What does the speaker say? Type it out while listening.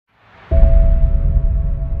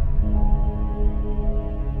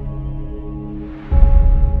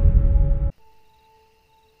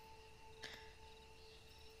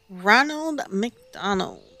Ronald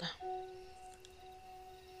McDonald.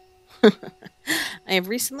 I have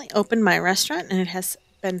recently opened my restaurant and it has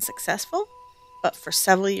been successful, but for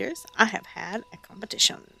several years I have had a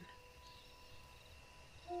competition.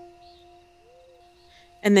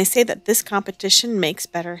 And they say that this competition makes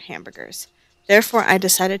better hamburgers. Therefore, I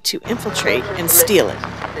decided to infiltrate and steal it.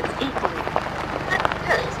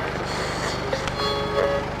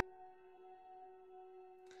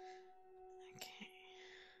 Okay.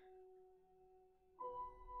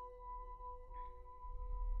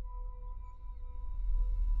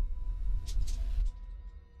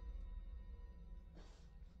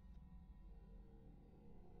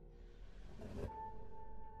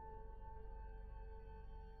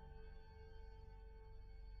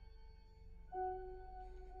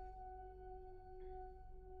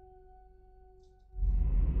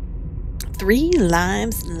 3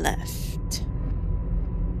 lives left.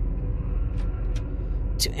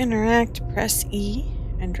 To interact, press E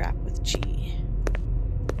and drop with G.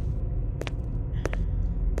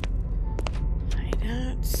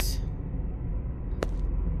 Hideouts.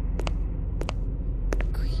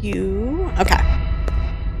 Q. Okay.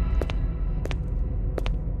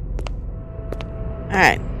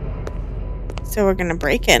 Alright. So we're gonna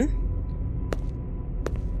break in.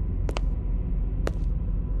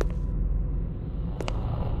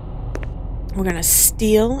 We're gonna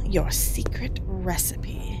steal your secret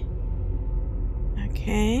recipe.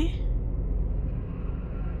 Okay.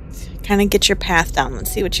 Kind of get your path down.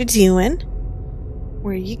 Let's see what you're doing.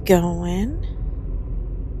 Where are you going?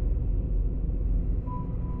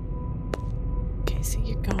 Okay, so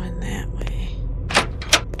you're going that way.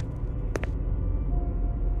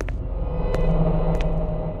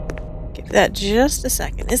 Give that just a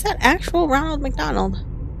second. Is that actual Ronald McDonald?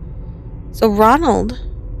 So Ronald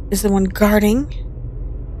is the one guarding.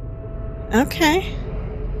 Okay.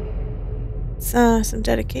 It's some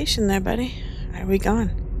dedication there, buddy. Where are we going?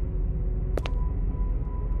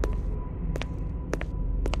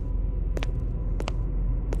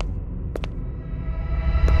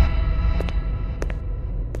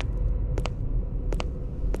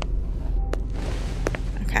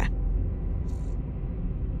 Okay.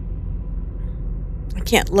 I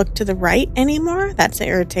can't look to the right anymore? That's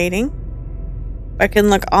irritating. I can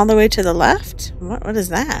look all the way to the left? What is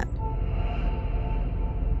that?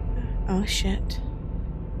 Oh shit.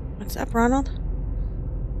 What's up, Ronald?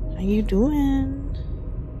 How you doing?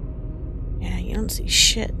 Yeah, you don't see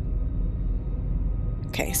shit.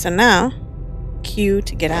 Okay, so now Q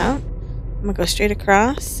to get out. I'm gonna go straight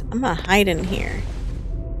across. I'm gonna hide in here.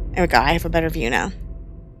 There we go, I have a better view now.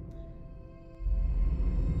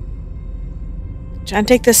 Trying to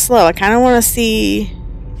take this slow. I kinda wanna see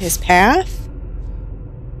his path.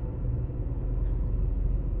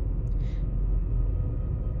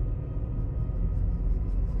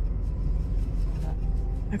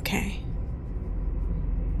 Okay.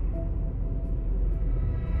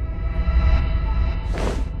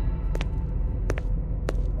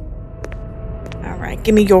 Alright,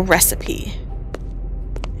 give me your recipe.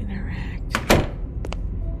 Interact.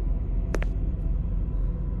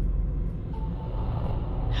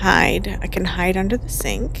 Hide. I can hide under the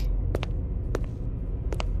sink.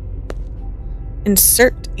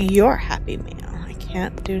 Insert your Happy Meal. I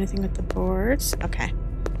can't do anything with the boards. Okay.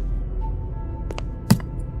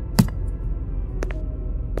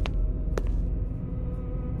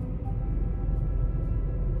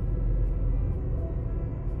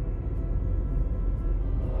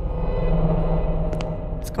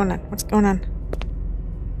 What's going on? What's going on?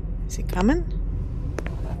 Is he coming?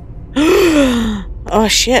 Oh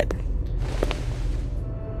shit.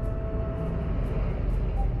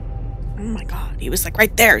 Oh my god. He was like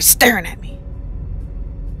right there. He's staring at me.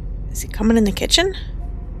 Is he coming in the kitchen?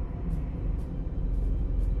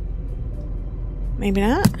 Maybe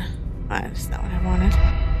not. That's not what I wanted.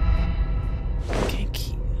 Okay,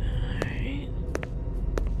 cute. Alright.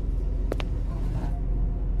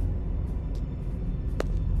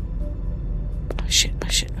 Oh shit, oh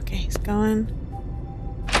shit. Okay, he's going.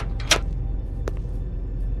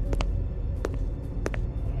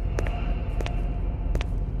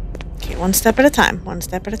 Okay, one step at a time. One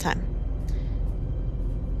step at a time.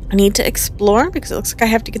 I need to explore because it looks like I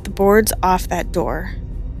have to get the boards off that door.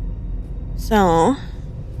 So,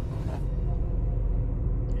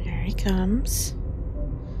 here he comes.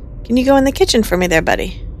 Can you go in the kitchen for me there,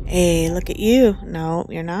 buddy? Hey, look at you. No,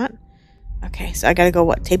 you're not. Okay, so I gotta go,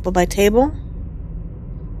 what, table by table?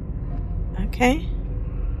 Okay.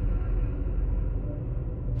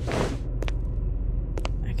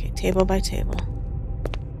 Okay, table by table.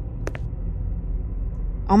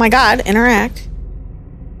 Oh my god, interact.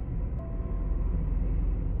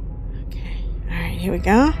 here we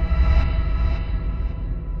go.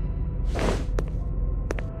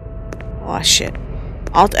 Oh shit.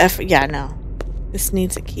 Alt F. Yeah, no. This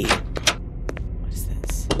needs a key. What is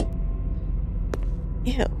this?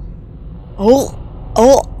 Ew. Oh.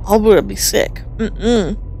 I'm gonna be sick. Oh,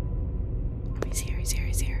 he's here.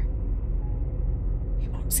 He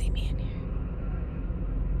won't see me in here.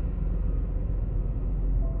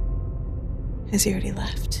 Has he already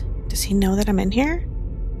left? Does he know that I'm in here?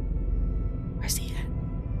 Where's he at?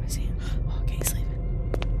 Oh, okay, he's leaving.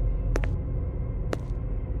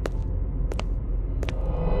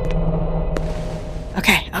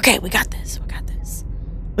 Okay, we got this.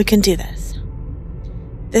 We can do this.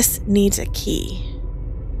 This needs a key.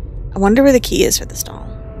 I wonder where the key is for the stall.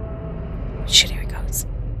 Shit, here it goes.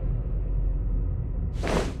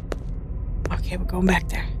 Okay, we're going back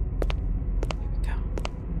there. Here we go.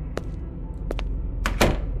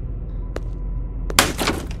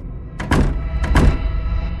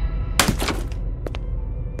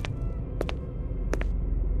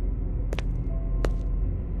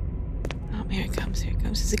 Oh, here it comes.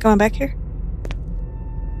 Is it going back here?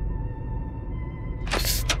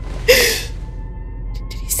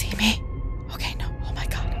 Did he see me? Okay, no. Oh my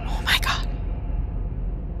god.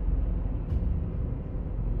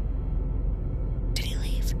 Did he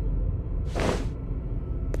leave?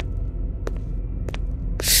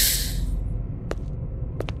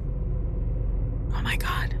 Oh my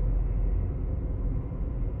god.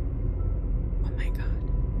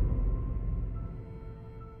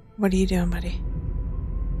 What are you doing, buddy?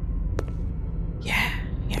 Yeah,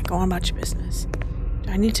 go on about your business.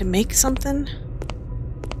 Do I need to make something?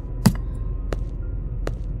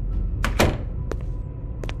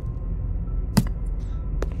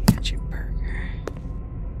 Got your burger.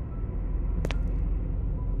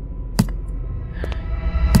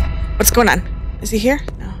 What's going on? Is he here?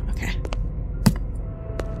 No, okay.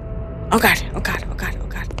 Oh god.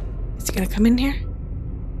 Is he gonna come in here?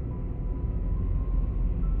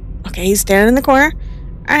 Okay, he's standing in the corner.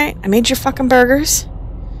 Alright, I made your fucking burgers.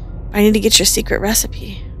 I need to get your secret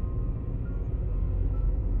recipe.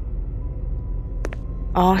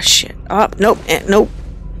 Oh shit. Oh, nope.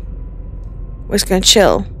 We're just gonna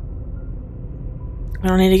chill. I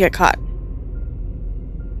don't need to get caught.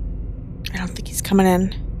 I don't think he's coming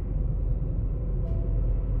in.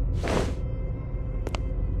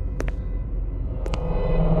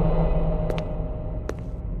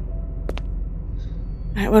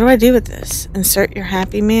 Alright, what do I do with this? Insert your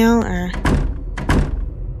Happy Meal, or...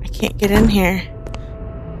 I can't get in here.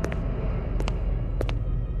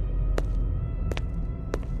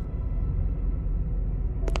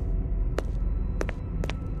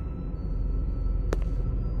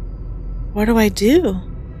 What do I do?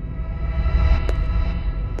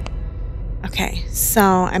 Okay, so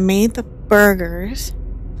I made the burgers.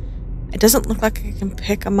 It doesn't look like I can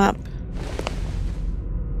pick them up.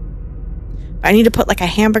 I need to put like a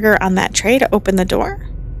hamburger on that tray to open the door?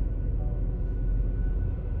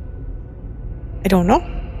 I don't know.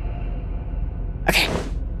 Okay.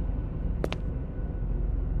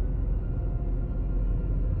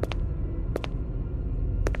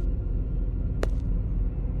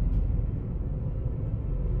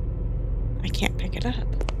 I can't pick it up.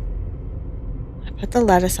 I put the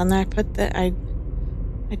lettuce on there. I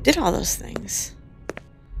did all those things.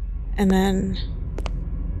 And then...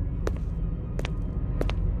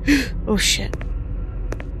 oh shit.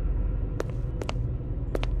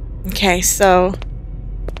 Okay, so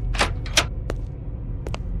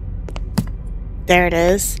there it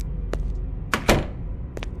is.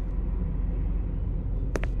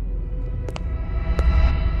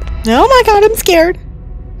 Oh my god, I'm scared.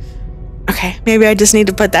 Okay, maybe I just need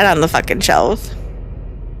to put that on the fucking shelf.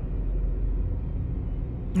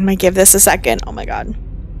 I'm gonna give this a second. Oh my god.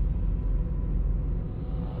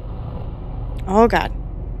 Oh god.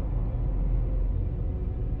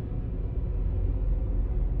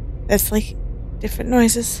 That's like different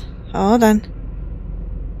noises. Hold on.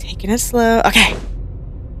 Taking it slow. Okay.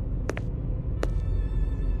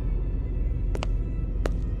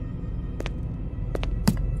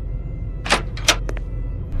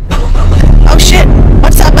 Oh shit.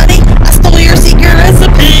 What's up, buddy? I stole your secret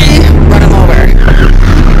recipe. Run him over.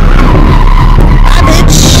 Bye,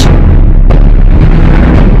 bitch.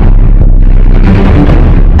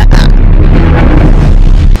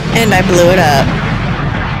 And I blew it up.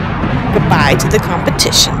 Goodbye to the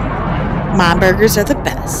competition. My burgers are the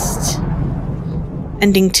best.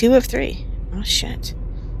 Ending 2 of 3. Oh shit.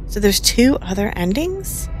 So there's 2 other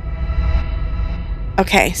endings?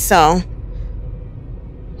 Okay, so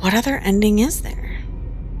what other ending is there?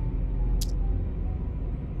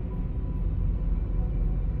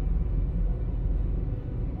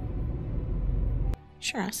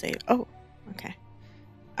 Sure, I'll save. Oh, okay.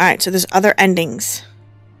 Alright, so there's other endings.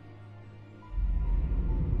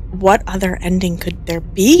 What other ending could there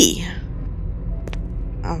be?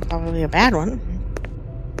 Oh, probably a bad one.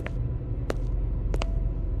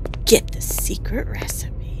 Get the secret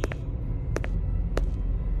recipe.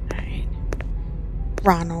 Alright.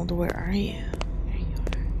 Ronald, where are you? There you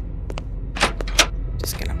are.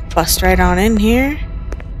 Just gonna bust right on in here.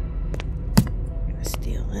 Gonna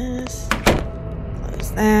steal this.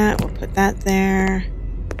 Close that. We'll put that there.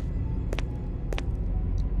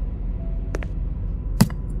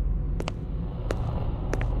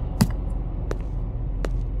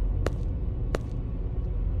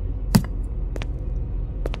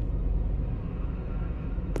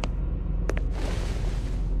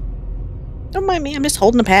 Don't mind me, I'm just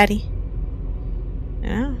holding a patty.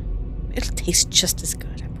 Yeah, it'll taste just as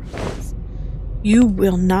good, I promise. You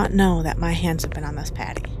will not know that my hands have been on this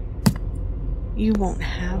patty. You won't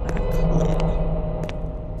have a clue.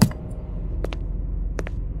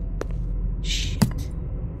 Shit.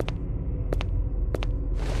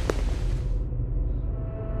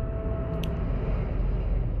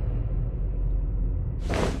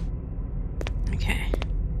 Okay.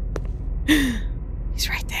 He's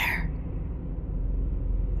right there.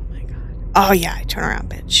 Oh, yeah, I turn around,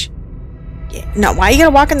 bitch. Yeah. No, why you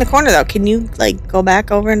gotta walk in the corner, though? Can you, like, go back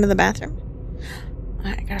over into the bathroom?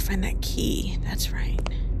 Alright, I gotta find that key. That's right.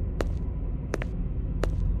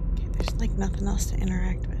 Okay, there's, like, nothing else to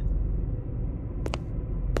interact with.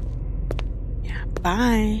 Yeah,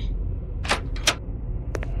 bye.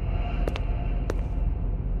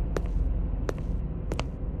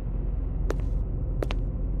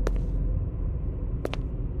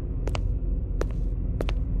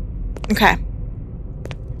 Okay.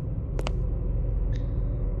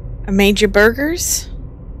 I made your burgers.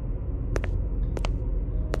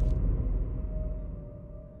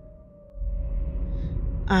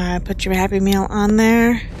 I put your Happy Meal on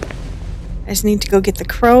there. I just need to go get the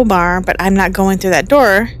crowbar, but I'm not going through that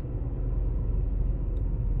door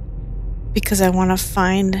because I want to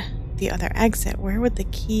find the other exit. Where would the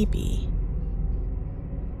key be?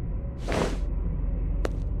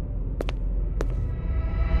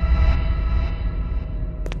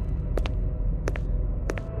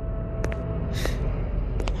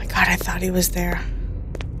 God, I thought he was there.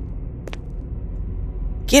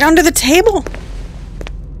 Get under the table!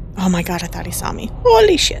 Oh my God, I thought he saw me.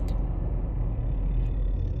 Holy shit.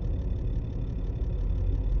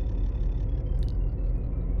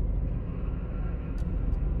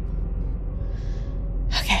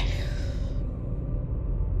 Okay.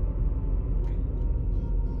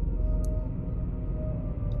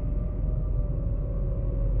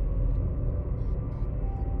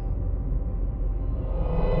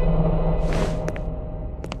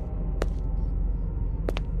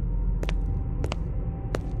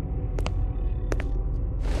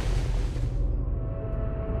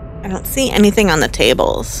 I don't see anything on the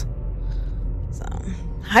tables. So,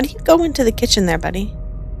 how do you go into the kitchen there, buddy?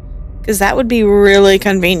 Because that would be really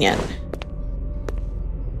convenient.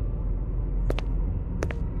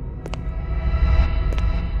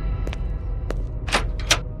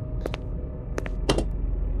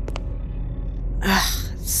 Ugh,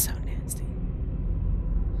 it's so nasty.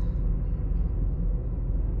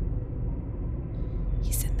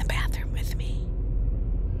 He's in the bathroom with me.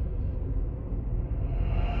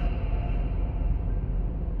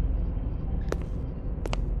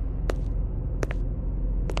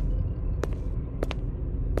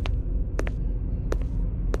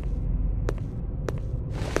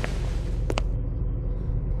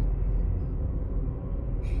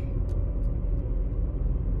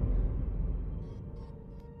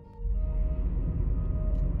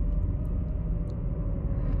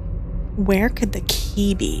 Where could the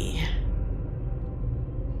key be?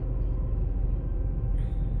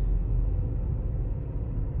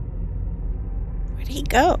 Where'd he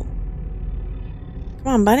go? Come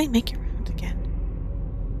on, buddy, make your round again.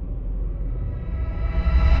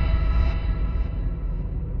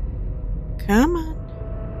 Come on.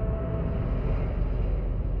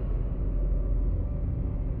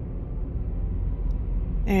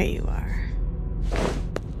 There you are.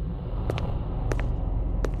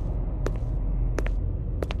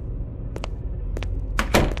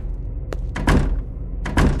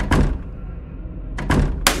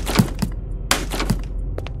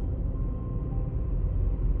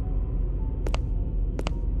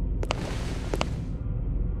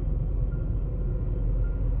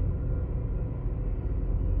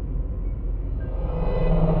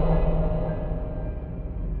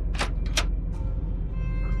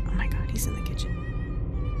 He's in the kitchen.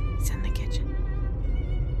 He's in the kitchen.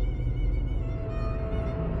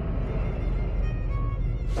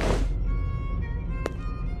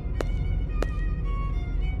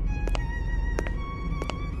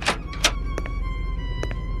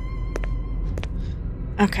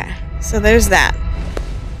 Okay, so there's that.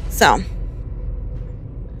 So,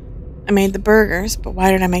 I made the burgers, but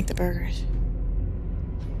why did I make the burgers?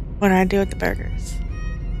 What did I do with the burgers?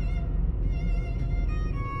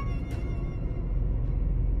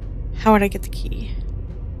 How would I get the key?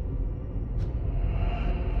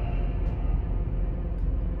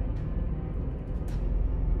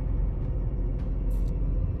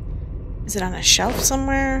 Is it on a shelf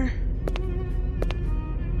somewhere?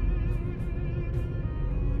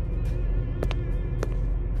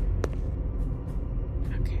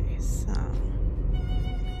 Okay, so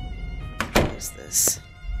close this.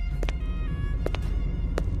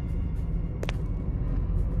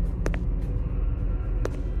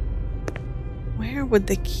 Where would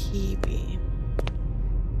the key be?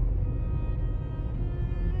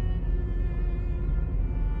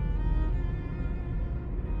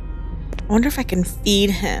 I wonder if I can feed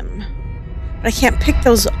him. But I can't pick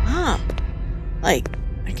those up. Like,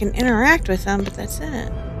 I can interact with them, but that's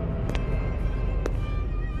it.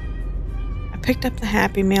 I picked up the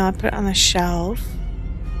Happy Meal. I put it on the shelf.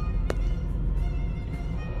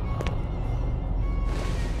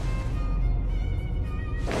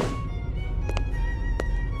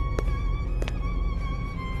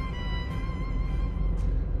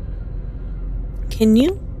 Can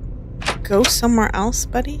you go somewhere else,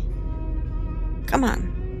 buddy? Come on.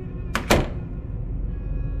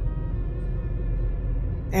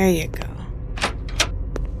 There you go.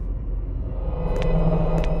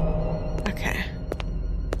 Okay.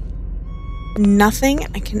 Nothing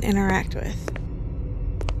I can interact with.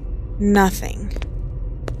 Nothing.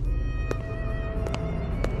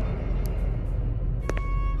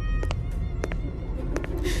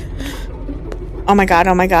 Oh my god,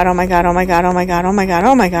 oh my god, oh my god, oh my god, oh my god, oh my god,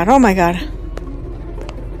 oh my god, oh my god.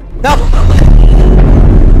 Nope.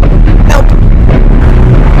 Nope.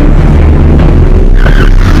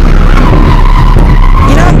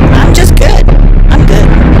 You know, I'm just good. I'm good.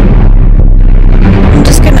 I'm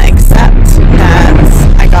just gonna accept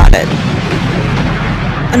that I got it.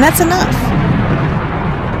 And that's enough.